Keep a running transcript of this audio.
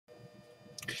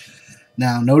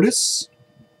Now notice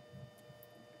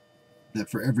that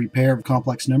for every pair of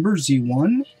complex numbers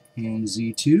z1 and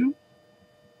z2,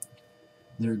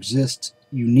 there exist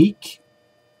unique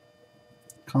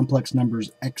complex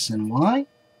numbers x and y,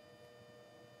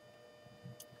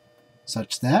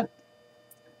 such that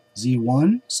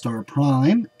z1 star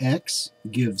prime x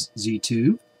gives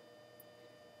z2,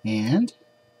 and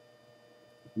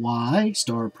y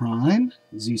star prime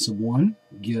z sub 1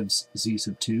 gives z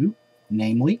sub 2,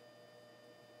 namely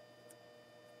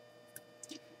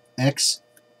x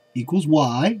equals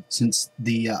y, since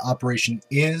the operation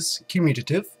is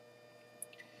commutative,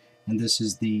 and this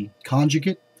is the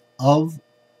conjugate of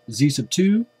z sub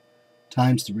 2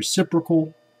 times the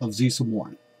reciprocal of z sub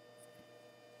 1.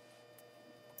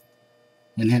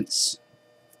 And hence,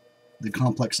 the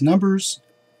complex numbers,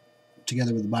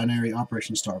 together with the binary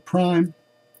operation star prime,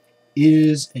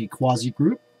 is a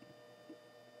quasi-group.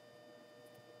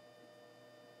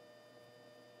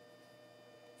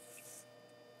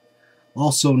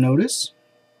 Also notice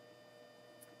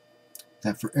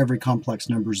that for every complex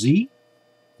number z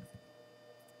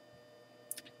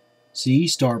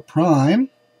star prime,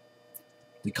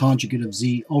 the conjugate of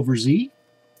z over z,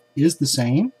 is the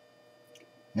same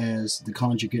as the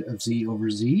conjugate of z over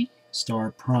z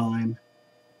star prime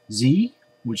z,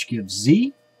 which gives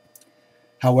z.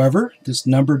 However, this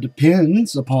number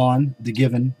depends upon the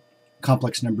given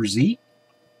complex number z,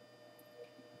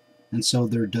 and so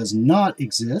there does not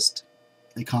exist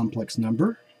a complex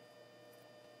number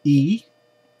e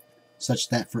such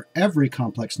that for every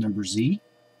complex number z,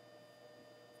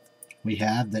 we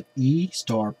have that e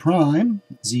star prime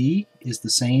z is the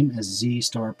same as z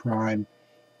star prime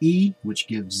e, which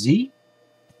gives z,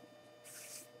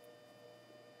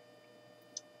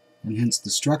 and hence the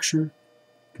structure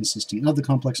consisting of the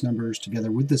complex numbers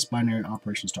together with this binary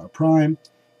operation star prime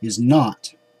is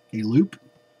not a loop.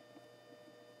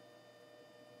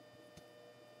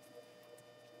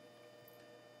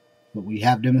 But we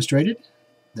have demonstrated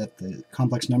that the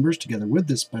complex numbers together with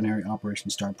this binary operation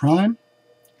star prime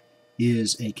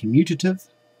is a commutative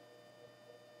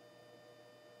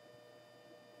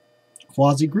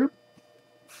quasi-group.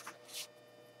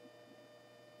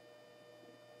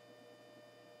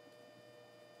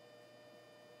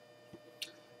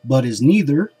 But is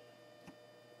neither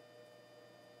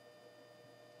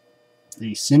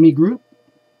a semigroup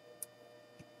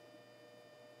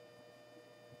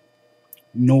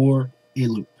nor a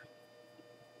loop.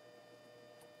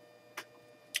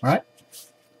 All right?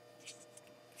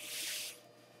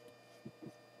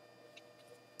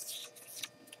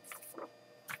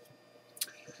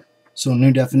 So,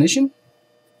 new definition.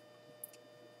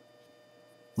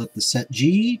 Let the set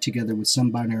G, together with some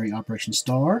binary operation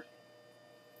star,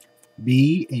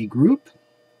 be a group.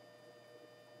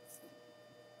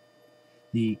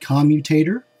 The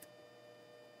commutator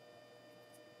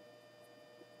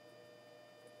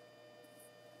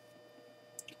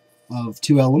of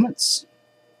two elements,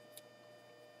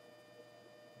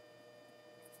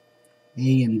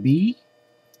 A and B,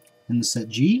 in the set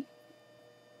G,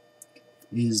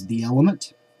 is the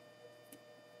element,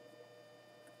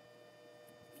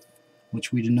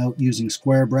 which we denote using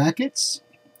square brackets,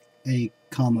 A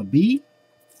comma B,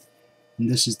 and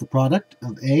this is the product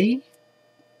of A,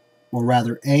 or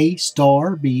rather A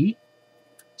star B,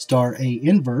 star A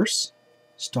inverse,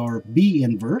 star B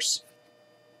inverse.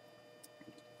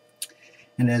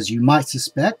 And as you might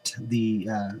suspect, the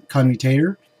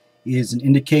commutator is an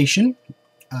indication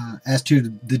as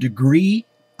to the degree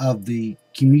of the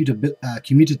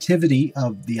commutativity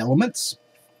of the elements.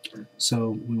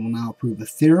 So we will now prove a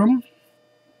theorem.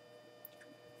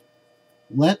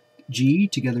 Let G,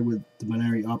 together with the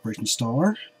binary operation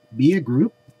star, be a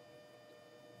group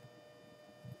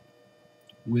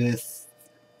with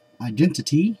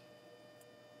identity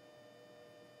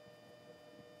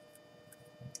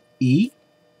E.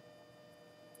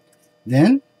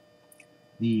 Then,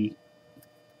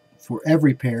 for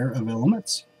every pair of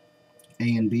elements,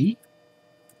 A and B,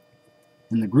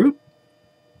 in the group,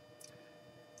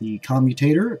 the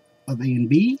commutator of A and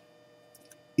B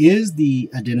is the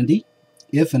identity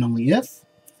if and only if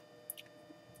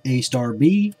A star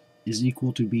B is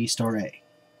equal to B star A.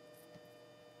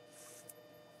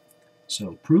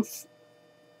 So, proof.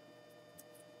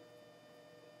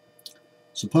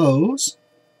 Suppose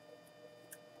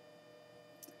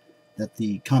that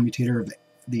the commutator of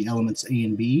the elements A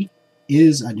and B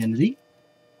is identity.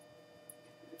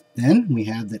 Then we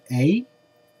have that A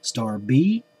star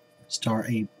B star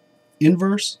A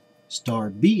inverse star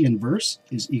B inverse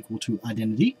is equal to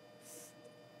identity.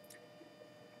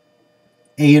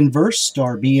 A inverse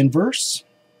star B inverse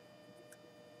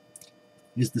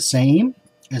is the same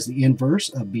as the inverse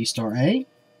of B star A.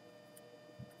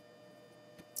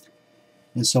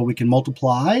 And so we can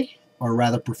multiply, or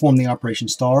rather perform the operation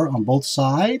star on both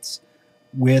sides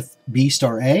with B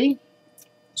star A,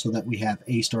 so that we have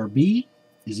A star B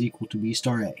is equal to B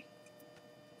star A.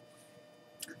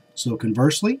 So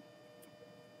conversely,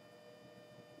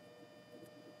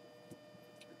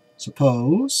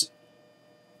 suppose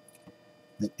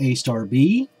that A star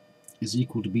B is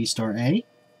equal to B star A,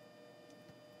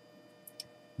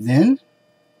 then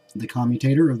the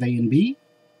commutator of A and B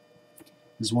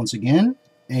is once again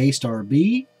A star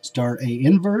B star A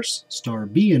inverse star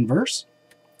B inverse.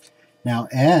 Now,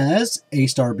 as A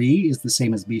star B is the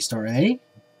same as B star A,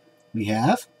 we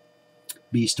have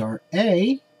B star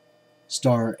A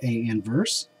star A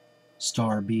inverse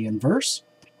star B inverse,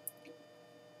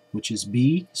 which is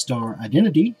B star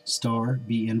identity star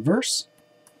B inverse,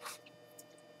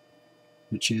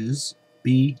 which is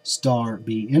B star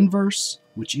B inverse,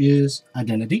 which is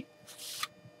identity.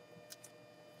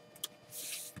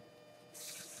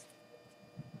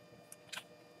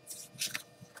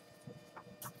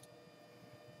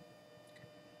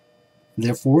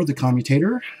 Therefore, the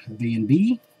commutator of A and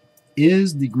B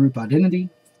is the group identity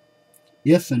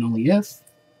if and only if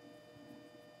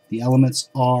the elements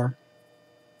are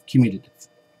commutative,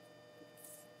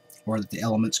 or that the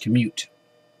elements commute.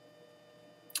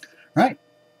 All right,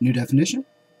 new definition.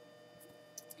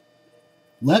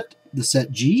 Let the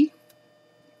set G,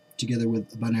 together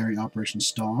with a binary operation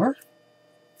star,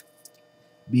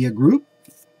 be a group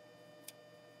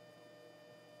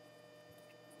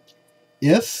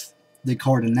if the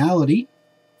cardinality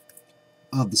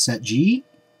of the set G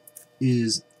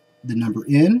is the number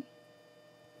n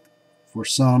for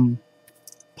some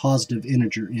positive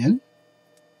integer n.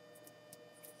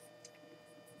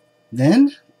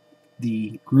 Then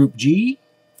the group G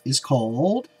is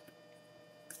called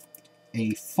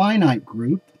a finite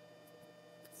group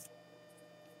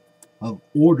of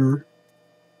order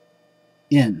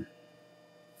n.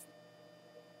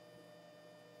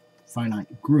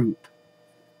 Finite group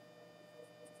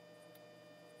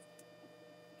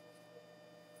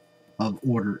of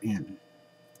order n.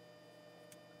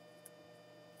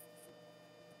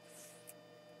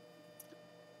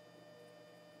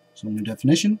 So new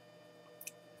definition,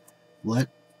 let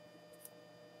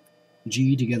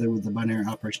G together with the binary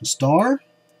operation star,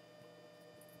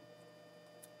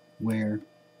 where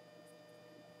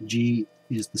G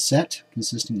is the set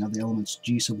consisting of the elements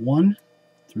G sub 1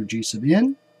 through G sub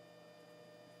n,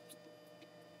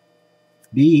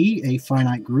 be a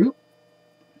finite group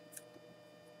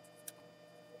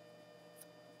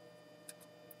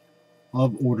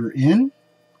of order n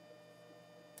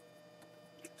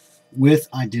with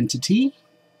identity.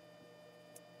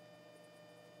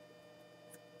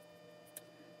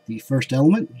 The first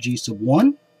element, G sub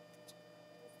 1,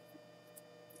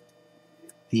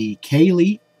 the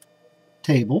Cayley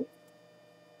table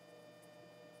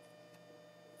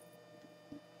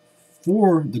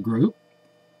for the group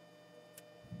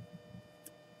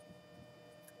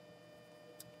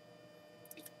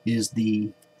is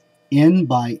the n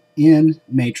by n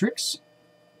matrix,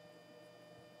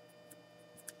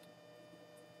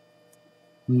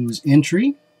 whose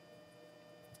entry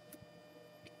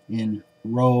in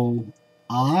row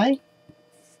I,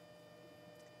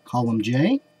 column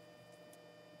J,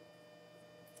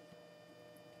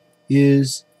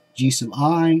 is G sub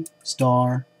I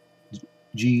star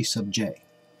G sub J.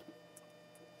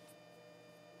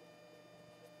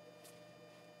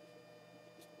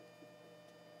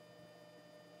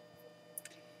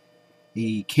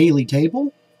 The Cayley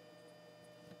table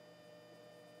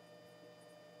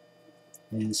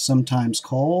is sometimes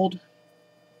called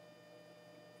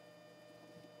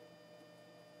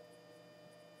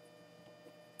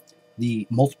the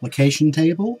multiplication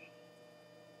table,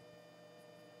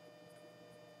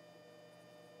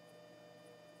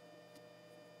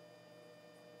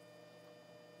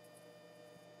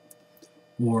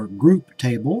 or group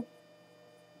table,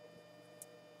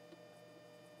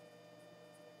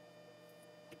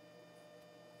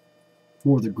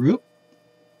 for the group.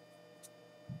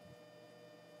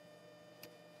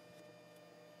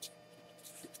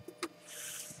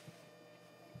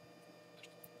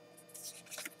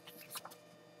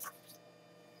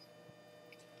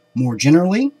 More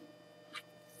generally,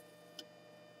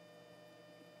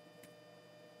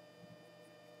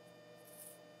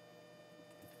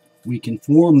 we can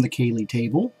form the Cayley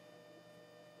table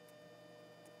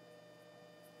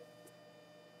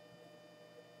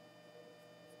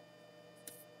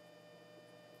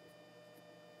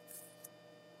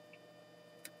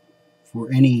for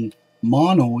any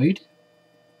monoid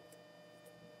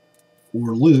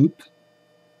or loop.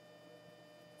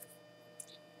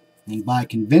 And by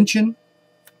convention,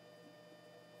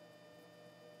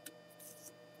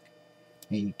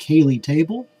 a Cayley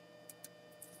table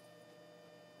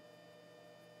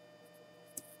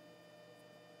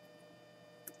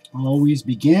always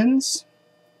begins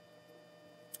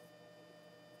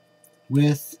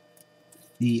with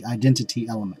the identity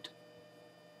element.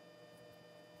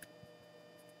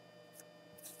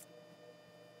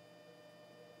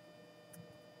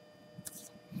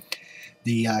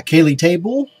 The Cayley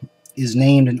table is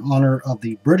named in honor of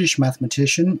the British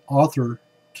mathematician Arthur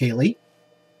Cayley.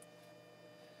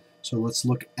 So let's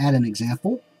look at an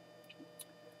example.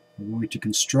 We're going to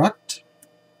construct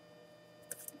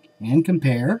and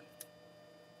compare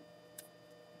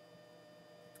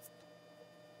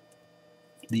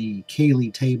the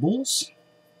Cayley tables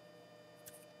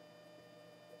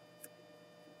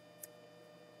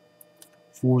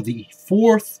for the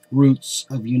fourth roots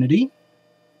of unity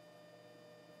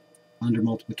under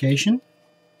multiplication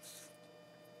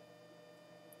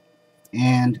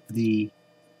and the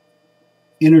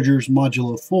integers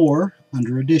modulo 4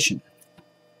 under addition.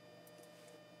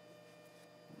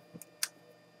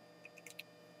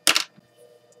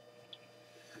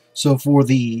 So for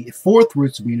the fourth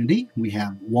roots of unity, we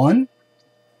have 1,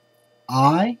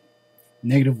 I,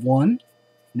 negative 1,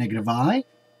 negative I.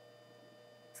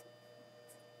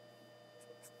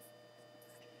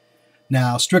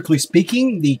 Now, strictly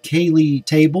speaking, the Cayley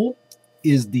table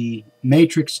is the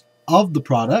matrix of the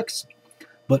products,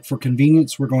 but for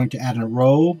convenience, we're going to add a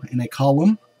row and a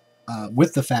column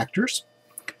with the factors.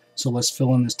 So let's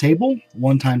fill in this table.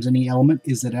 1 times any element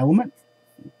is that element.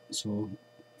 So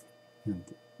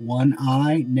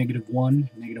 1i, negative 1,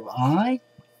 negative I.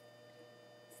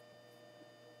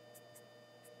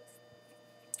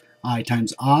 I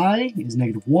times I is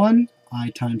negative 1. I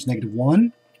times negative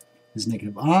 1 is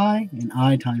negative I. And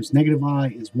I times negative I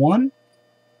is 1.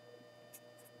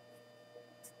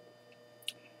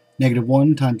 Negative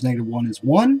 1 times negative 1 is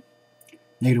 1.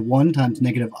 Negative 1 times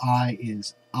negative I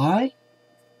is I.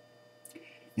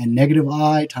 And negative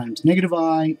I times negative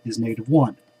I is negative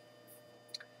 1.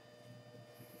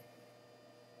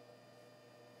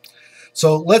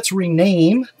 So let's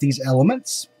rename these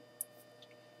elements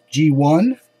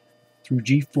G1 through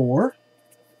G4.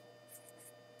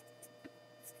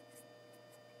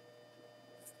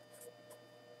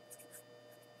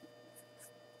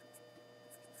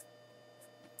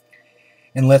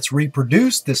 And let's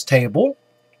reproduce this table.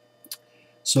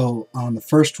 So on the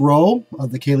first row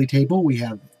of the Cayley table, we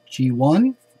have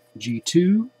G1,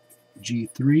 G2,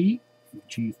 G3,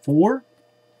 G4.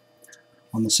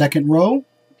 On the second row,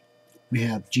 we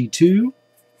have G2,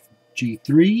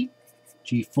 G3,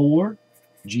 G4,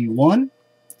 G1.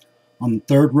 On the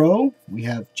third row, we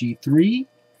have G3,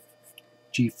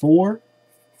 G4,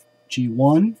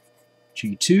 G1,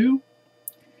 G2.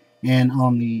 And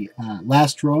on the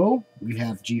last row, we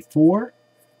have G4,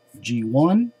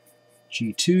 G1,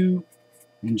 G2,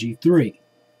 and G3.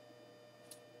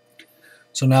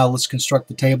 So now let's construct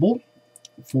the table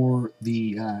for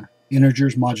the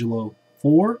integers modulo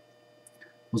 4.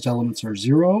 Those elements are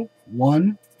 0,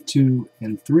 1, 2,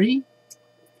 and 3.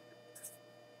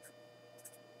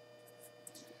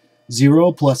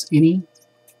 0 plus any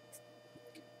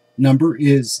number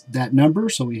is that number,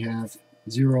 so we have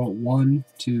 0, 1,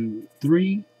 2,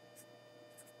 3.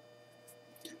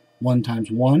 1 times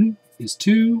 1 is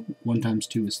 2, 1 times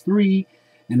 2 is 3,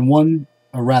 and 1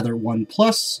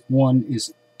 plus 1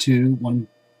 is 2, 1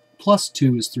 plus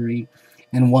 2 is 3,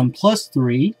 and 1 plus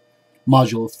 3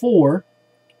 modulo 4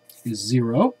 is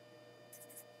 0.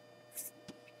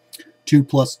 2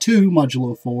 plus 2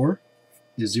 modulo 4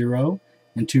 is 0,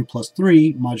 and 2 plus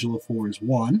 3 modulo 4 is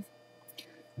 1,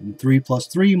 and 3 plus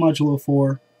 3 modulo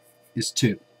 4 is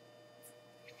 2.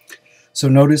 So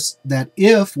notice that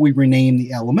if we rename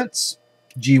the elements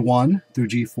G1 through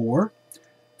G4,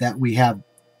 that we have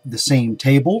the same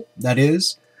table. That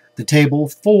is, the table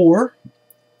for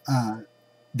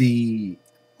the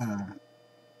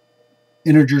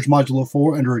integers modulo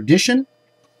 4 under addition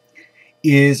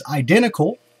is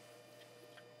identical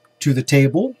to the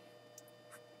table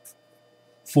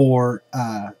for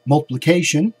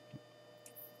multiplication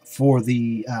for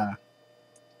the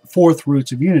fourth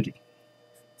roots of unity.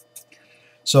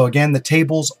 So again, the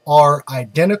tables are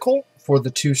identical for the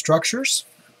two structures.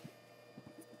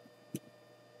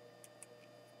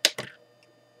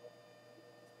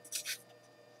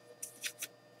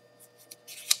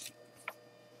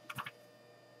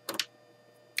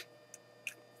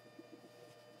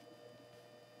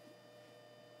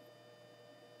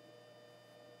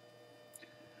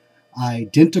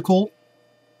 Identical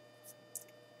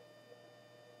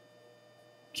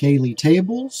Cayley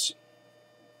tables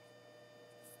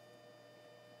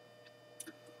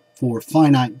for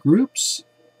finite groups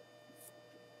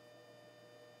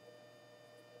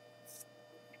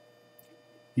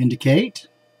indicate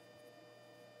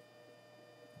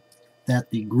that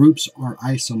the groups are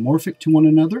isomorphic to one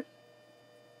another.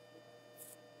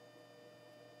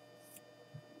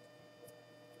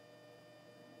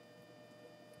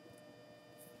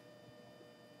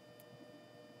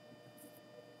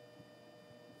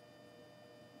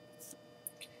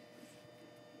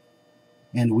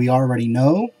 And we already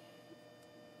know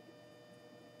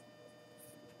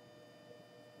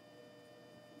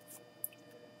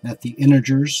that the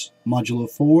integers modulo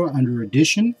 4 under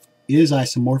addition is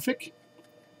isomorphic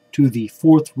to the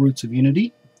fourth roots of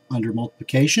unity under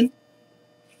multiplication.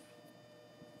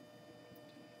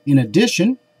 In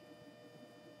addition,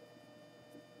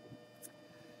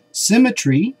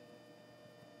 symmetry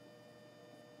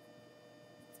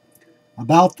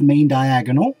about the main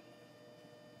diagonal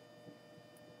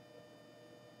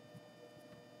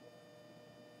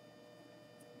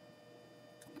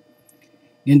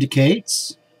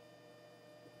indicates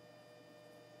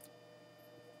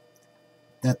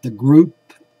that the group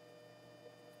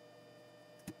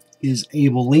is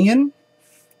abelian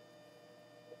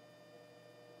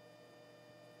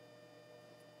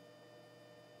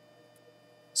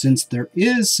since there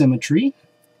is symmetry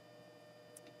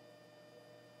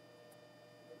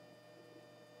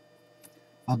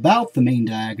about the main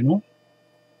diagonal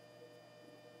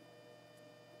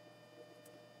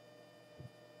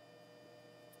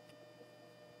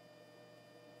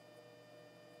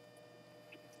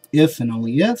if and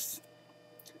only if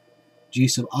g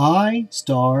sub I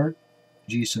star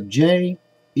g sub j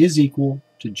is equal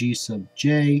to g sub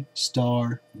j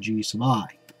star g sub I.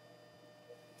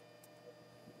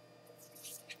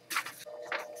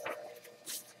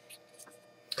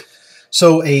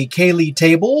 So a Cayley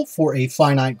table for a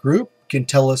finite group can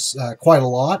tell us quite a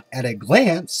lot at a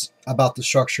glance about the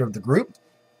structure of the group.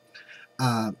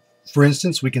 For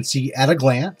instance, we can see at a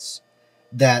glance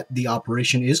that the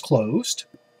operation is closed.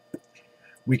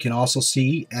 We can also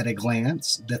see at a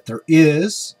glance that there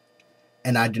is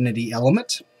an identity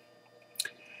element.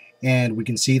 And we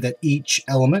can see that each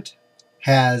element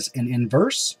has an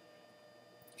inverse.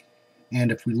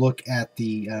 And if we look at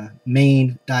the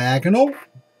main diagonal,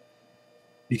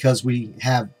 because we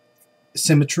have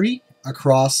symmetry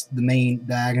across the main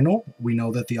diagonal, we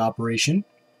know that the operation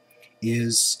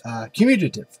is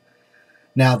commutative.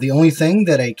 Now, the only thing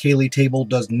that a Cayley table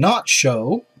does not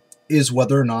show is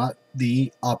whether or not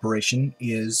the operation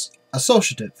is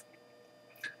associative.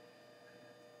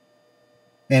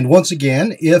 And once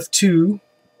again, if two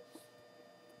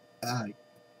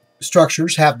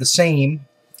structures have the same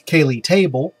Cayley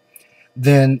table,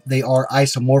 then they are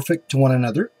isomorphic to one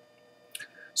another.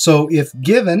 So if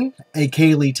given a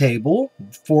Cayley table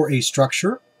for a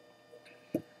structure,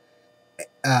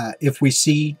 if we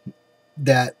see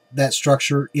that that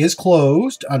structure is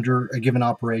closed under a given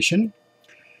operation,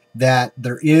 that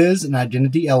there is an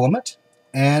identity element,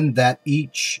 and that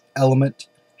each element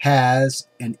has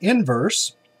an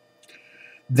inverse,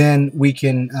 then we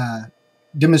can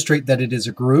demonstrate that it is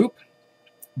a group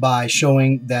by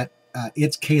showing that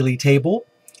its Cayley table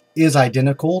is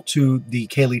identical to the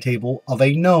Cayley table of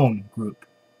a known group.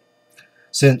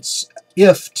 Since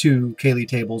if two Cayley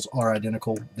tables are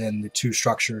identical, then the two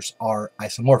structures are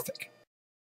isomorphic.